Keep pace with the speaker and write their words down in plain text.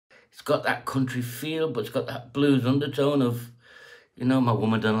It's got that country feel, but it's got that blues undertone of, my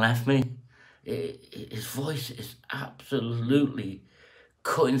woman done left me. His voice is absolutely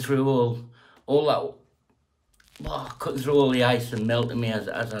cutting through all that, cutting through all the ice and melting me as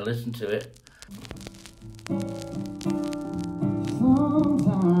I listen to it.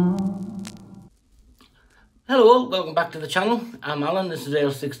 Hello all, welcome back to the channel. I'm Alan, this is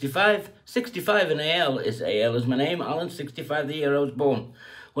AL65. 65 in AL is my name. Alan, 65 the year I was born.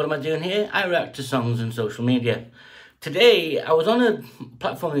 What am I doing here? I react to songs and social media. Today, I was on a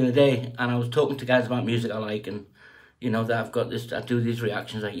platform the other day and I was talking to guys about music I like, and that I've got this, I do these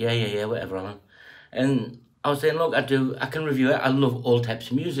reactions like, yeah, whatever, Alan. And I was saying, look, I can review it. I love all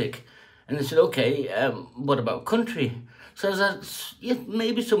types of music. And they said, okay, what about country? So I was like, yeah,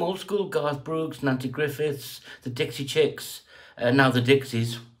 maybe some old school, Garth Brooks, Nancy Griffiths, the Dixie Chicks, now the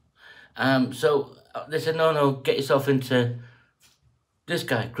Dixies. So they said, no, get yourself into this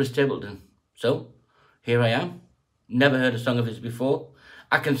guy, Chris Stapleton. So here I am. Never heard a song of his before.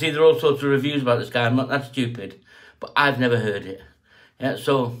 I can see there are all sorts of reviews about this guy. I'm not that stupid, but I've never heard it. Yeah,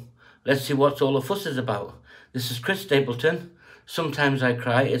 so let's see what's all the fuss is about. This is Chris Stapleton. Sometimes I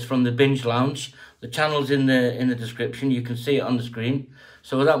Cry. It's from the Binge Lounge. The channel's in the description. You can see it on the screen.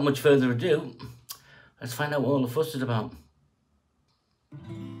 So without much further ado, let's find out what all the fuss is about.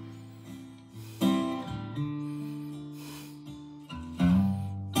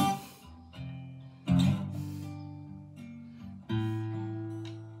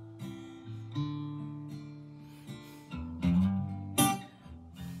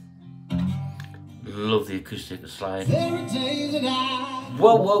 Love the acoustic slide.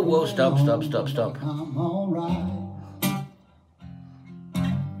 Whoa, stop. I'm alright.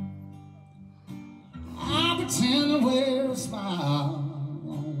 I pretend to wear a smile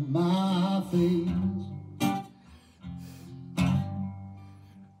on my face.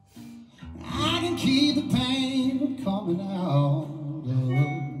 I can keep the pain from coming out of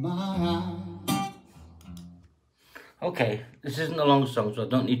my eyes. Okay, this isn't a long song, so I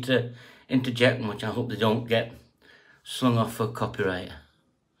don't need to interject much. I hope they don't get slung off for copyright.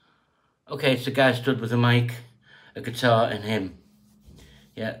 Okay, it's a guy stood with a mic, a guitar, and him.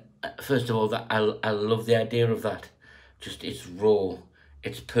 Yeah, first of all, that I love the idea of that. Just, it's raw,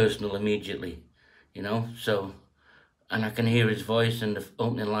 it's personal immediately, so, and I can hear his voice and the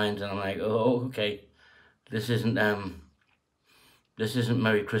opening lines, and I'm like, oh, okay, this isn't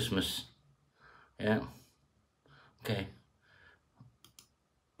Merry Christmas. Yeah, okay.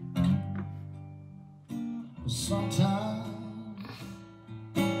 Sometimes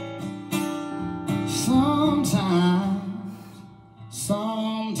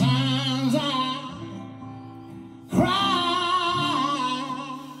I cry.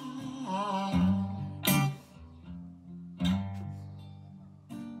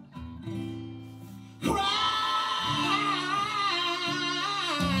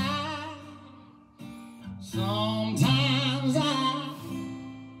 Sometimes I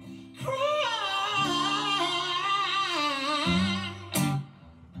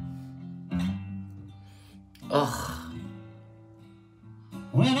Ugh.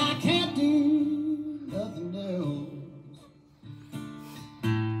 When I can't do nothing else.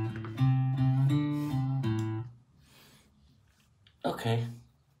 Okay.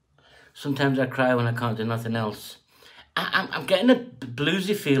 Sometimes I cry when I can't do nothing else. I'm getting a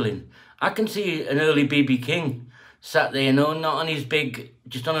bluesy feeling. I can see an early B.B. King sat there, not on his big,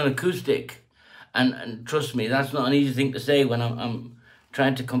 just on an acoustic. And trust me, that's not an easy thing to say when I'm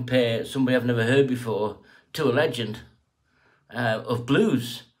trying to compare somebody I've never heard before to a legend of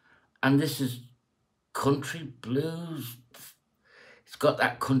blues. And this is country blues. It's got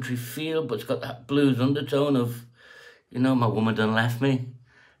that country feel, but it's got that blues undertone of, my woman done left me.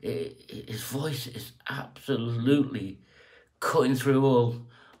 His voice is absolutely cutting through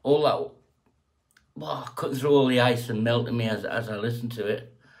all that, cutting through all the ice and melting me as I listen to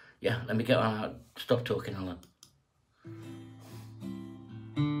it. Yeah, let me get on. Stop talking, Alan.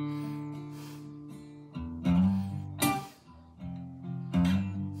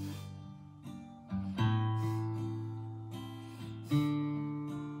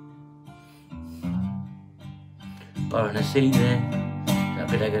 Burney there. That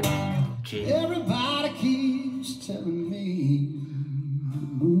bit I got. Gee. Everybody keeps telling me to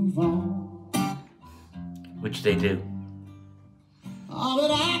move on, which they do. Oh,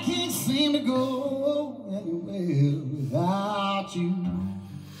 but I can't seem to go anywhere without you.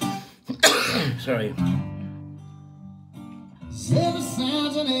 Sorry. Ever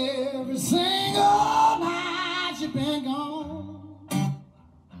since and every single night you've been gone.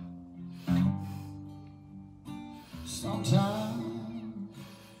 Sometimes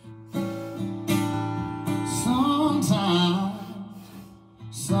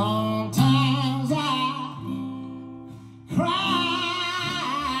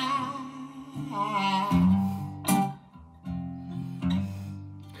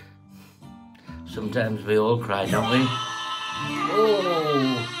Sometimes we all cry, don't we?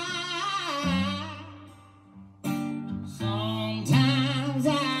 Oh! Sometimes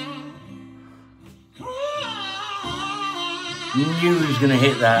I cry. Knew he was gonna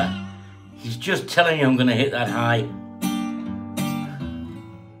hit that. He's just telling you I'm gonna hit that high.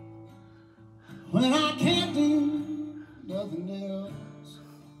 When I can't do nothing else.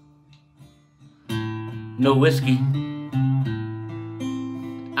 No whiskey.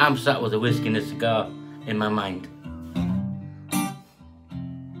 I'm sat with a whiskey and a cigar in my mind.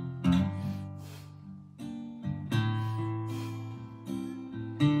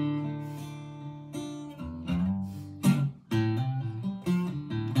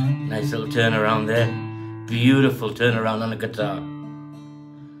 Nice little turnaround there. Beautiful turnaround on the guitar.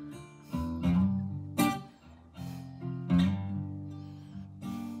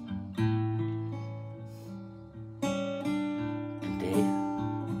 Indeed.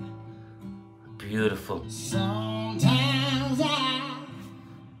 Beautiful. Sometimes I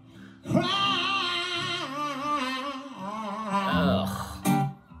cry. Ugh.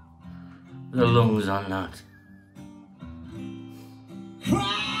 The lungs on that.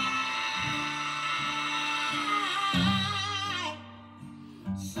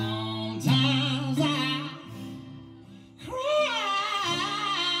 Sometimes I cry.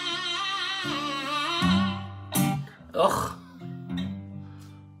 Ugh.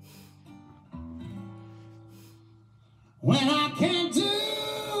 When I can't do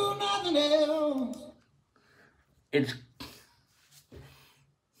nothing else. It's,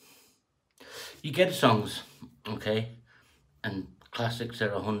 you get songs, okay, and classics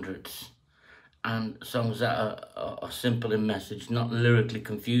there are hundreds, and songs that are simple in message, not lyrically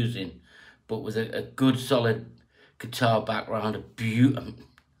confusing, but with a good solid guitar background, a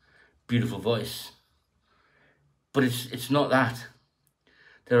beautiful voice. But it's not that.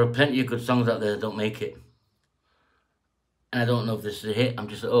 There are plenty of good songs out there that don't make it. And I don't know if this is a hit. I'm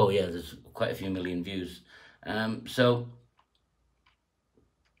just, oh yeah, there's quite a few million views. So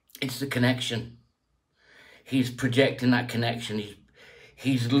it's the connection. He's projecting that connection.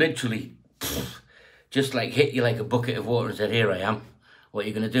 He's literally just like hit you like a bucket of water and said, here I am. What are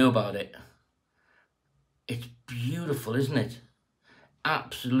you going to do about it? It's beautiful, isn't it?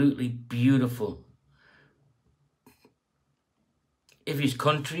 Absolutely beautiful. If he's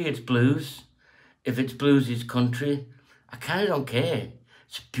country, it's blues. If it's blues, it's country. I kind of don't care.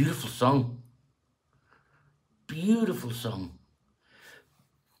 It's a beautiful song. Beautiful song.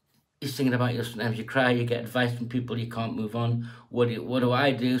 He's singing about you. Sometimes you cry, you get advice from people, you can't move on. What do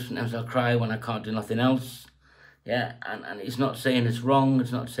I do? Sometimes I'll cry when I can't do nothing else. Yeah, and it's not saying it's wrong.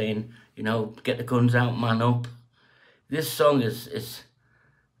 It's not saying, you know, get the guns out, man up. This song is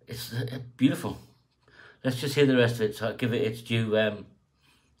beautiful. Let's just hear the rest of it, so I'll give it its due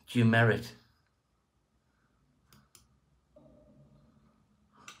merit.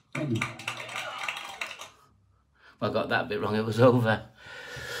 Well, I got that bit wrong, it was over.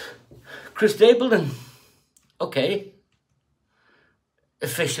 Chris Stapleton. Okay.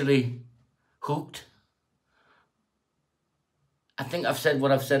 Officially hooked. I think I've said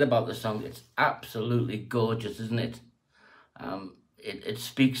what I've said about the song. It's absolutely gorgeous, isn't it? It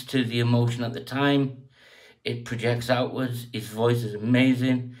speaks to the emotion at the time. It projects outwards. His voice is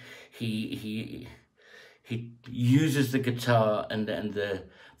amazing. He uses the guitar and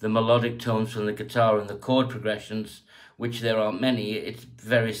the melodic tones from the guitar and the chord progressions, which there aren't many. It's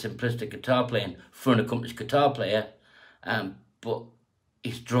very simplistic guitar playing for an accomplished guitar player. But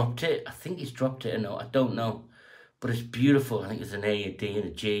he's dropped it. I think he's dropped it. I don't know. But it's beautiful. I think there's an A, a D, and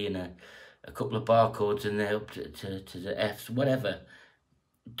a G, and a couple of bar chords in there up to the Fs, whatever.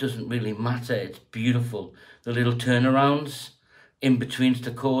 It doesn't really matter. It's beautiful. The little turnarounds in between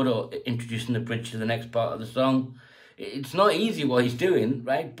the chord or introducing the bridge to the next part of the song. It's not easy what he's doing,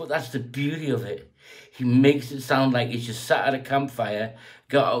 right? But that's the beauty of it. He makes it sound like he's just sat at a campfire,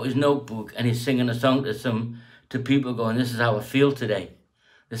 got out his notebook, and he's singing a song to people going, this is how I feel today.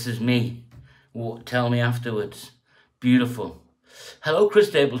 This is me. Tell me afterwards. Beautiful. Hello, Chris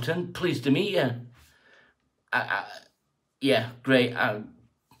Stapleton. Pleased to meet you. Yeah, great.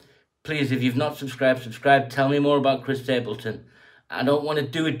 Please, if you've not subscribed, subscribe. Tell me more about Chris Stapleton. I don't want to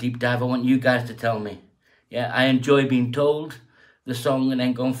do a deep dive. I want you guys to tell me. Yeah, I enjoy being told the song and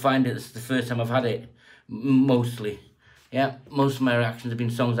then go and find it. This is the first time I've had it, mostly. Yeah, most of my reactions have been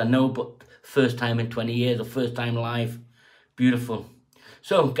songs I know, but first time in 20 years or first time live. Beautiful.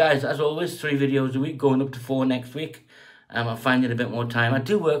 So, guys, as always, 3 videos a week, going up to 4 next week. I'm finding a bit more time. I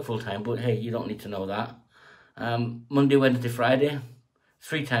do work full time, but hey, you don't need to know that. Monday, Wednesday, Friday,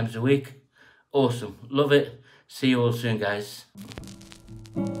 3 times a week. Awesome. Love it. See you all soon, guys.